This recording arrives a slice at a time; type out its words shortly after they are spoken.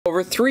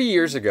Over 3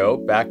 years ago,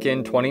 back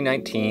in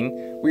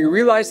 2019, we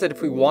realized that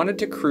if we wanted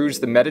to cruise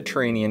the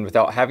Mediterranean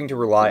without having to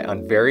rely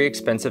on very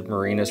expensive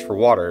marinas for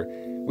water,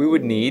 we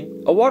would need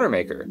a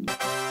Watermaker.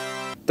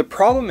 The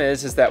problem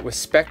is that with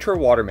Spectra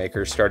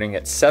Watermakers starting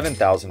at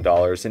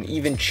 $7,000 and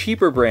even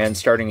cheaper brands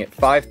starting at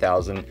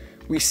 $5,000,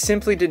 we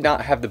simply did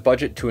not have the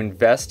budget to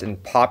invest in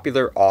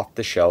popular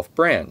off-the-shelf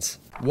brands.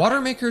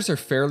 Watermakers are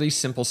fairly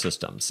simple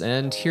systems,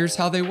 and here's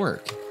how they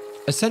work.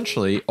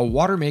 Essentially, a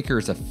Watermaker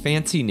is a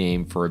fancy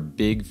name for a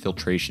big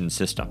filtration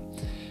system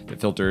that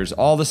filters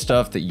all the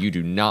stuff that you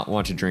do not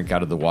want to drink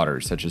out of the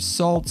water, such as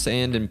salts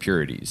and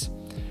impurities.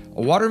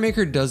 A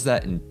Watermaker does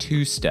that in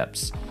 2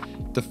 steps.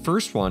 The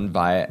first one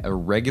via a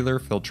regular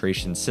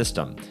filtration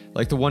system,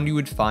 like the one you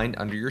would find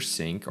under your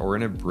sink or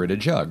in a Brita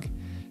jug.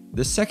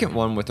 The second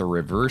one with a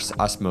reverse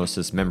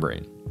osmosis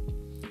membrane.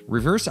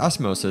 Reverse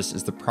osmosis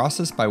is the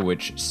process by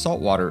which salt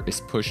water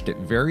is pushed at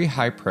very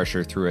high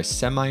pressure through a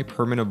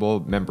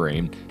semi-permeable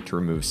membrane to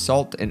remove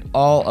salt and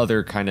all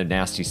other kind of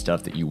nasty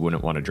stuff that you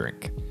wouldn't want to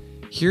drink.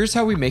 Here's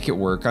how we make it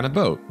work on a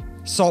boat.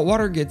 Salt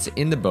water gets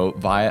in the boat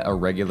via a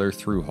regular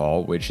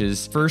through-hull, which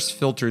is first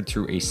filtered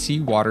through a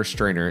seawater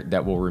strainer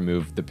that will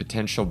remove the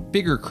potential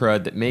bigger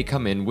crud that may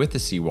come in with the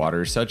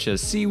seawater, such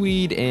as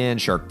seaweed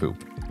and shark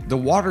poop. The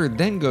water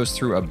then goes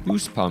through a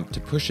boost pump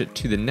to push it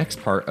to the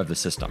next part of the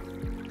system.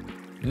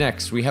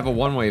 Next, we have a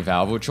one-way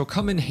valve, which will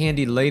come in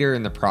handy later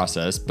in the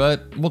process,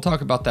 but we'll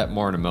talk about that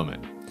more in a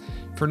moment.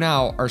 For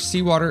now, our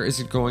seawater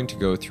is going to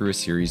go through a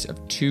series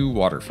of 2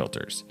 water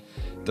filters.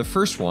 The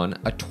first one,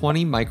 a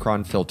 20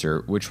 micron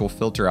filter, which will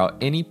filter out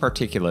any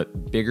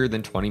particulate bigger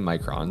than 20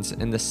 microns,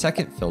 and the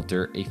second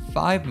filter, a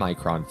 5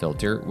 micron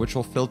filter, which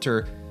will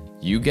filter,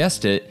 you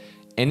guessed it,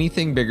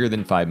 anything bigger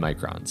than 5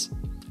 microns.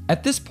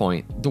 At this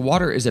point, the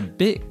water is a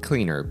bit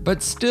cleaner,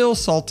 but still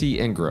salty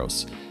and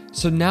gross.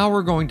 So now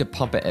we're going to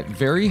pump it at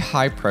very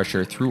high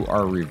pressure through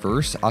our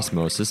reverse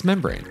osmosis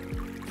membrane.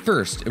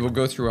 First, it will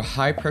go through a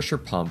high pressure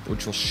pump,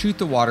 which will shoot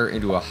the water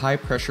into a high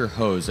pressure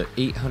hose at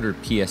 800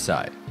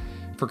 psi.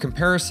 For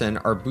comparison,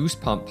 our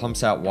boost pump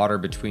pumps out water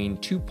between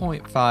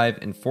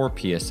 2.5 and 4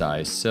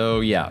 psi,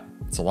 so yeah,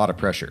 it's a lot of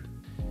pressure.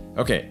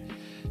 Okay,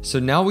 so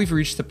now we've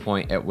reached the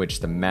point at which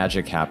the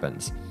magic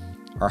happens.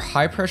 Our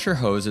high pressure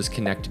hose is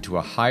connected to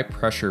a high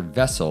pressure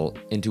vessel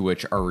into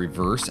which our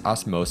reverse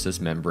osmosis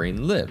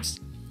membrane lives.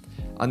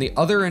 On the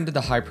other end of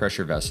the high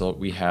pressure vessel,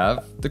 we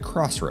have the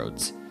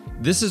crossroads.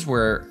 This is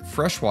where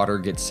fresh water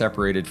gets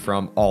separated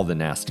from all the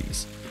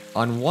nasties.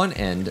 On one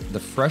end, the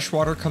fresh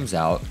water comes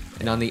out,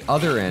 and on the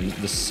other end,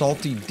 the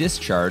salty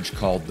discharge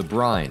called the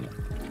brine.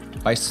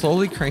 By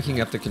slowly cranking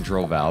up the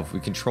control valve,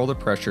 we control the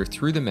pressure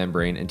through the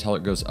membrane until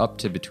it goes up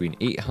to between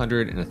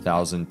 800 and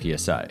 1000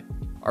 psi.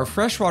 Our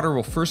fresh water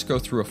will first go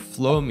through a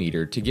flow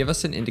meter to give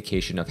us an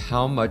indication of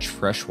how much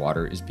fresh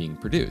water is being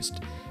produced.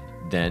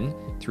 Then,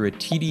 through a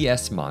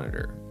TDS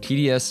monitor,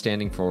 TDS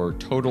standing for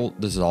Total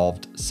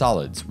Dissolved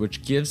Solids,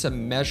 which gives a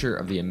measure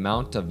of the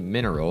amount of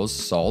minerals,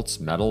 salts,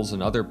 metals,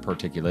 and other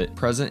particulate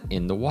present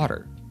in the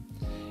water.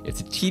 If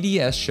the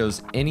TDS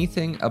shows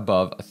anything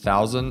above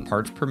 1,000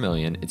 parts per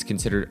million, it's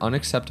considered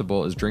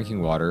unacceptable as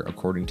drinking water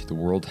according to the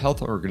World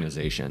Health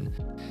Organization,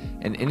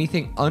 and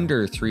anything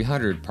under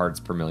 300 parts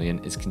per million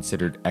is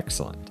considered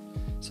excellent.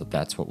 So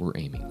that's what we're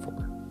aiming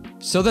for.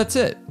 So that's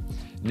it.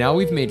 Now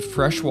we've made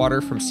fresh water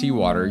from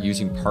seawater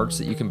using parts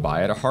that you can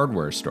buy at a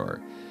hardware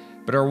store.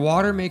 But our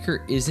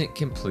Watermaker isn't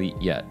complete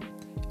yet.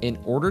 In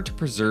order to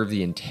preserve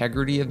the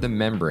integrity of the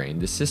membrane,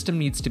 the system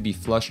needs to be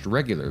flushed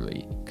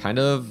regularly, kind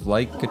of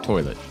like a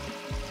toilet.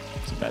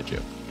 It's a bad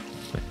joke.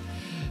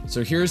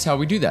 So here's how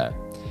we do that.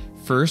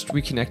 First,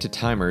 we connect a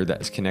timer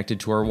that is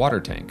connected to our water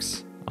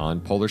tanks. On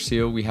Polar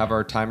Seal, we have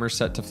our timer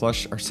set to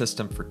flush our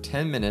system for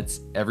 10 minutes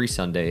every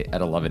Sunday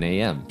at 11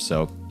 a.m.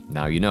 So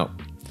now you know.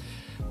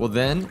 Well,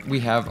 then we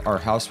have our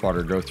house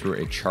water go through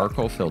a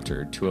charcoal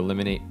filter to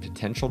eliminate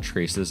potential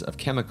traces of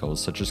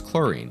chemicals such as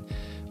chlorine,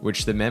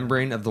 which the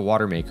membrane of the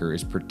Watermaker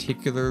is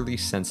particularly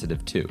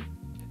sensitive to.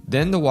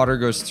 Then the water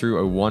goes through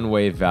a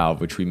one-way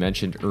valve, which we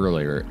mentioned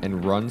earlier,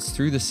 and runs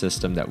through the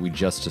system that we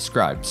just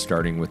described,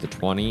 starting with the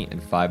 20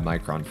 and 5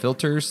 micron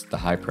filters, the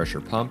high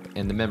pressure pump,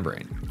 and the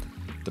membrane.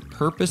 The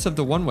purpose of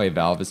the one-way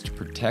valve is to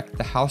protect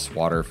the house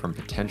water from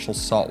potential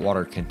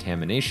saltwater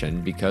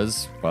contamination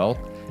because, well,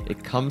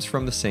 it comes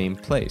from the same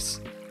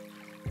place.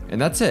 And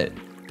that's it.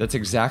 That's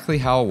exactly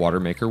how a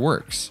Watermaker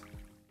works.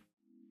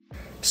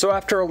 So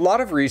after a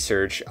lot of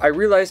research, I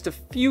realized a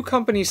few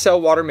companies sell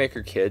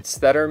Watermaker kits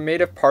that are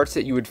made of parts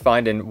that you would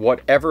find in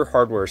whatever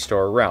hardware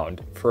store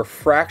around for a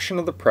fraction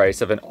of the price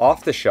of an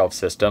off-the-shelf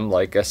system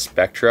like a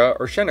Spectra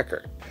or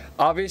Schenecker.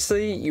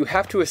 Obviously, you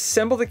have to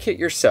assemble the kit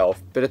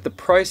yourself, but at the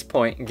price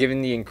point and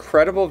given the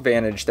incredible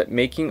advantage that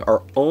making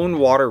our own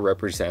water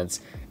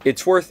represents,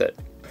 it's worth it.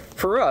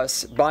 For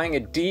us, buying a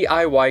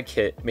DIY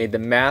kit made the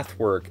math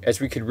work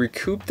as we could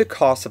recoup the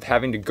cost of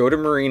having to go to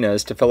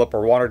marinas to fill up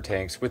our water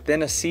tanks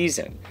within a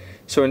season.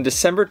 So in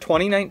December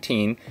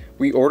 2019,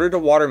 we ordered a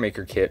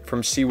Watermaker kit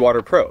from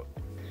Seawater Pro.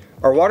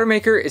 Our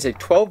Watermaker is a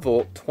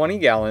 12-volt,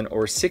 20-gallon,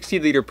 or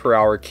 60-liter per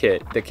hour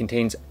kit that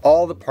contains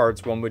all the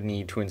parts one would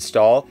need to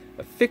install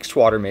a fixed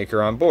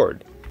Watermaker on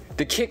board.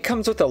 The kit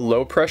comes with a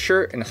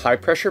low-pressure and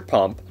high-pressure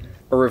pump,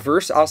 a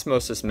reverse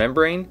osmosis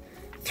membrane,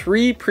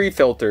 3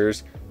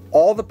 pre-filters,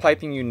 all the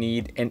piping you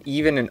need, and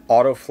even an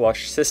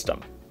auto-flush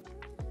system.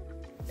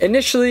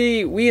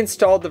 Initially, we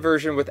installed the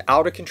version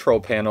without a control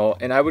panel,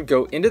 and I would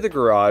go into the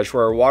garage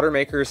where our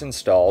Watermaker is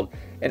installed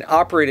and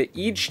operate it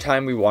each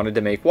time we wanted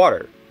to make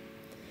water.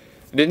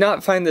 I did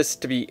not find this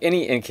to be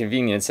any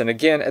inconvenience, and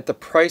again, at the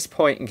price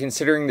point and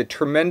considering the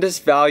tremendous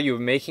value of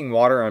making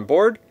water on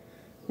board,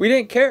 we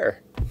didn't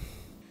care.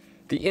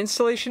 The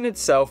installation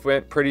itself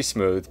went pretty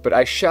smooth, but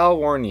I shall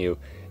warn you,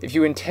 if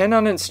you intend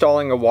on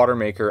installing a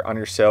Watermaker on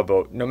your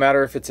sailboat, no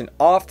matter if it's an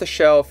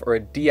off-the-shelf or a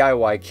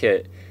DIY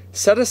kit,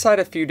 set aside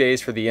a few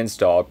days for the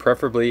install,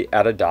 preferably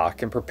at a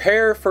dock, and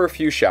prepare for a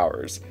few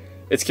showers.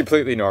 It's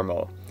completely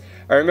normal.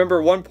 I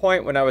remember one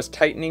point when I was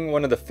tightening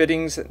one of the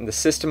fittings and the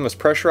system was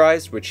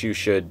pressurized, which you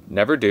should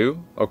never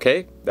do,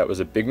 okay? That was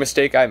a big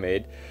mistake I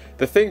made.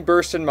 The thing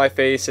burst in my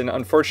face, and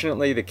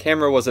unfortunately the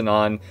camera wasn't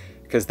on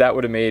because that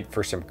would have made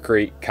for some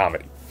great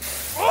comedy.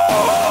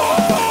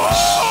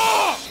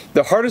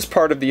 The hardest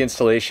part of the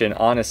installation,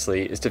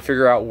 honestly, is to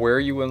figure out where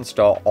you will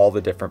install all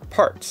the different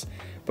parts.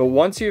 But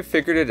once you've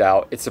figured it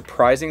out, it's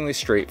surprisingly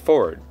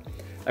straightforward.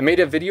 I made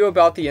a video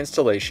about the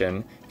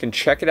installation. You can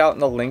check it out in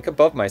the link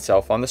above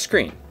myself on the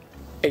screen.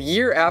 A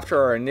year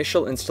after our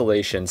initial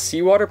installation,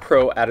 Seawater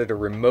Pro added a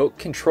remote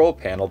control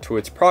panel to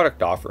its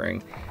product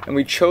offering, and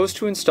we chose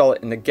to install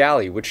it in the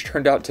galley, which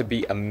turned out to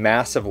be a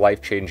massive life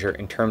changer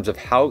in terms of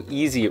how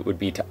easy it would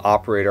be to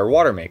operate our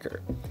Watermaker.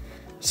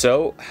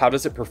 So, how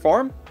does it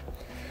perform?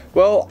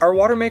 Well, our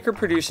Watermaker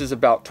produces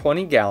about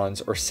 20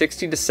 gallons or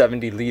 60 to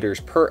 70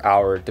 liters per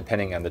hour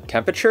depending on the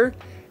temperature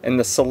and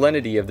the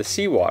salinity of the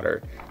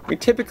seawater. We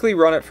typically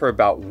run it for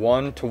about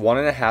 1 to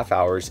 1.5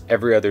 hours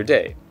every other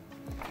day.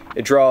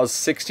 It draws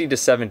 60 to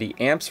 70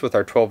 amps with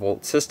our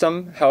 12-volt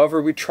system.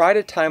 However, we try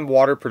to time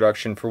water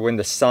production for when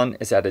the sun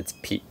is at its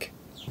peak.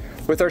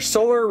 With our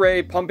solar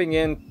array pumping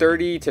in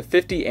 30 to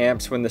 50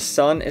 amps when the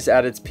sun is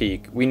at its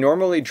peak, we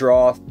normally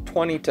draw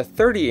 20 to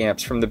 30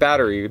 amps from the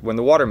battery when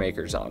the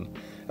Watermaker's on.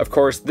 Of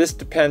course, this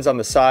depends on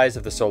the size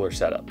of the solar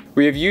setup.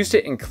 We have used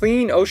it in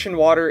clean ocean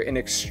water and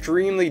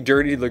extremely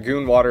dirty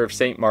lagoon water of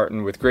St.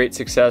 Martin with great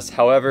success.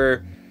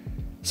 However,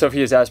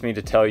 Sophie has asked me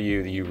to tell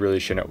you that you really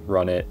shouldn't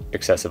run it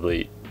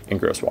excessively in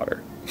gross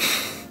water.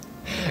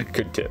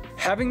 Good tip.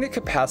 Having the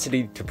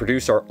capacity to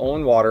produce our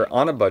own water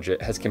on a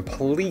budget has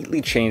completely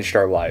changed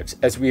our lives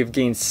as we have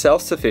gained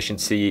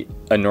self-sufficiency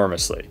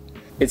enormously.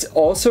 It's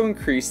also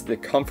increased the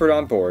comfort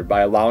on board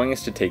by allowing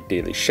us to take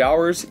daily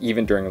showers,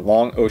 even during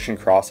long ocean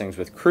crossings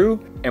with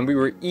crew, and we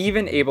were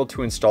even able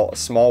to install a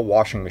small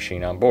washing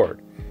machine on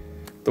board.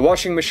 The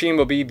washing machine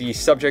will be the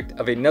subject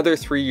of another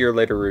 3-year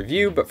later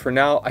review, but for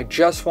now, I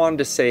just wanted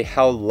to say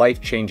how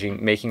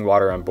life-changing making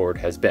water on board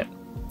has been.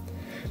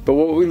 But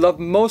what we love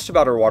most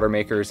about our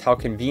Watermaker is how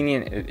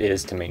convenient it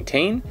is to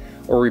maintain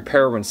or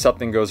repair when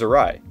something goes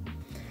awry.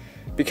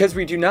 Because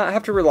we do not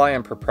have to rely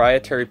on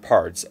proprietary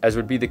parts, as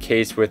would be the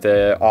case with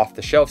an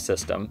off-the-shelf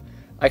system,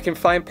 I can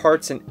find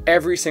parts in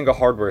every single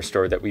hardware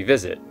store that we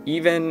visit,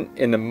 even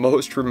in the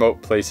most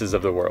remote places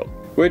of the world.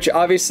 Which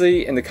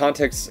obviously, in the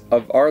context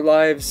of our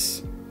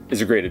lives, is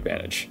a great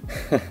advantage.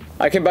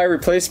 I can buy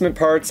replacement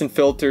parts and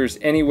filters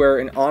anywhere,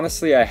 and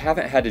honestly, I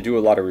haven't had to do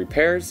a lot of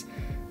repairs.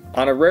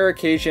 On a rare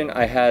occasion,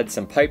 I had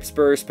some pipes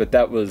burst, but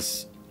that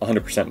was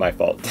 100% my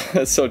fault.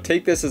 So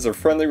take this as a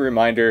friendly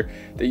reminder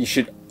that you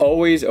should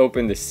always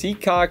open the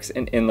seat cocks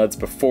and inlets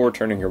before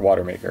turning your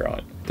Watermaker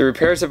on. The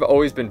repairs have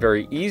always been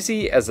very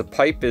easy, as the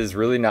pipe is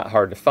really not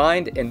hard to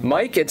find, and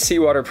Mike at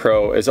Seawater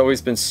Pro has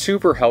always been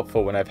super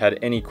helpful when I've had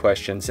any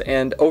questions,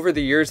 and over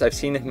the years I've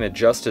seen him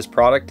adjust his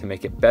product to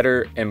make it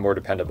better and more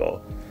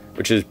dependable,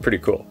 which is pretty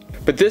cool.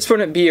 But this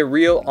wouldn't be a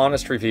real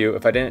honest review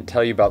if I didn't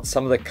tell you about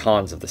some of the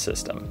cons of the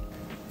system.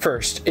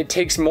 First, it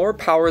takes more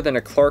power than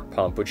a Clark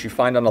pump, which you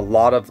find on a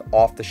lot of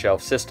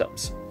off-the-shelf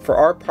systems. For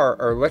our part,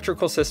 our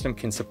electrical system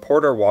can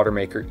support our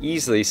Watermaker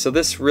easily, so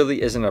this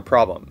really isn't a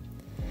problem.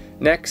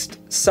 Next,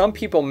 some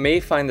people may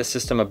find the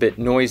system a bit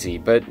noisy,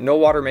 but no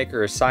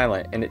Watermaker is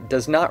silent and it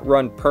does not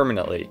run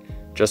permanently,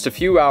 just a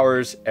few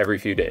hours every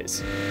few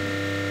days.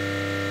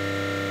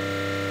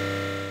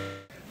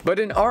 But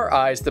in our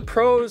eyes, the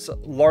pros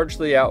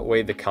largely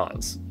outweigh the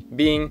cons,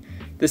 being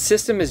the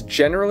system is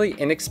generally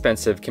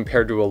inexpensive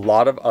compared to a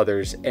lot of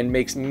others and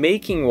makes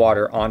making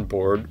water on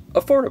board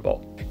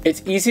affordable.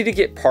 It's easy to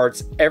get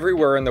parts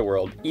everywhere in the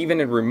world, even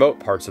in remote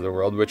parts of the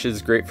world, which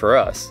is great for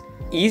us.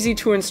 Easy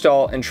to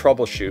install and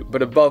troubleshoot,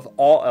 but above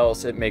all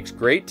else, it makes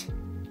great,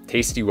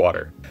 tasty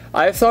water.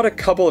 I have thought a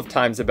couple of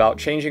times about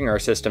changing our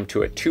system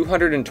to a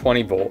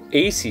 220 volt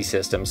AC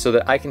system so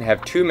that I can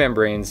have 2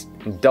 membranes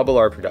and double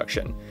our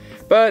production.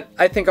 But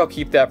I think I'll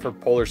keep that for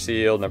Polar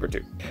Seal number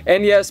 2.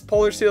 And yes,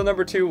 Polar Seal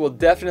number 2 will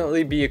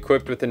definitely be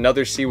equipped with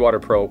another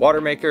Seawater Pro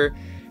Watermaker,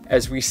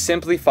 as we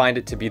simply find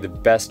it to be the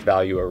best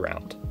value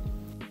around.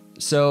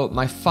 So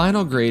my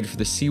final grade for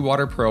the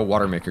Seawater Pro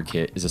Watermaker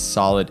kit is a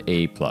solid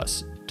A+.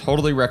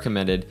 Totally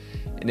recommended,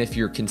 and if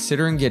you're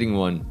considering getting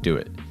one, do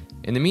it.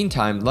 In the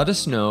meantime, let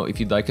us know if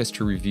you'd like us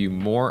to review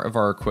more of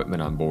our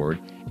equipment on board,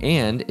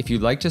 and if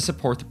you'd like to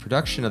support the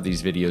production of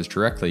these videos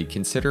directly,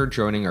 consider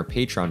joining our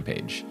Patreon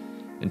page.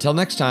 Until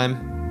next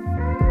time.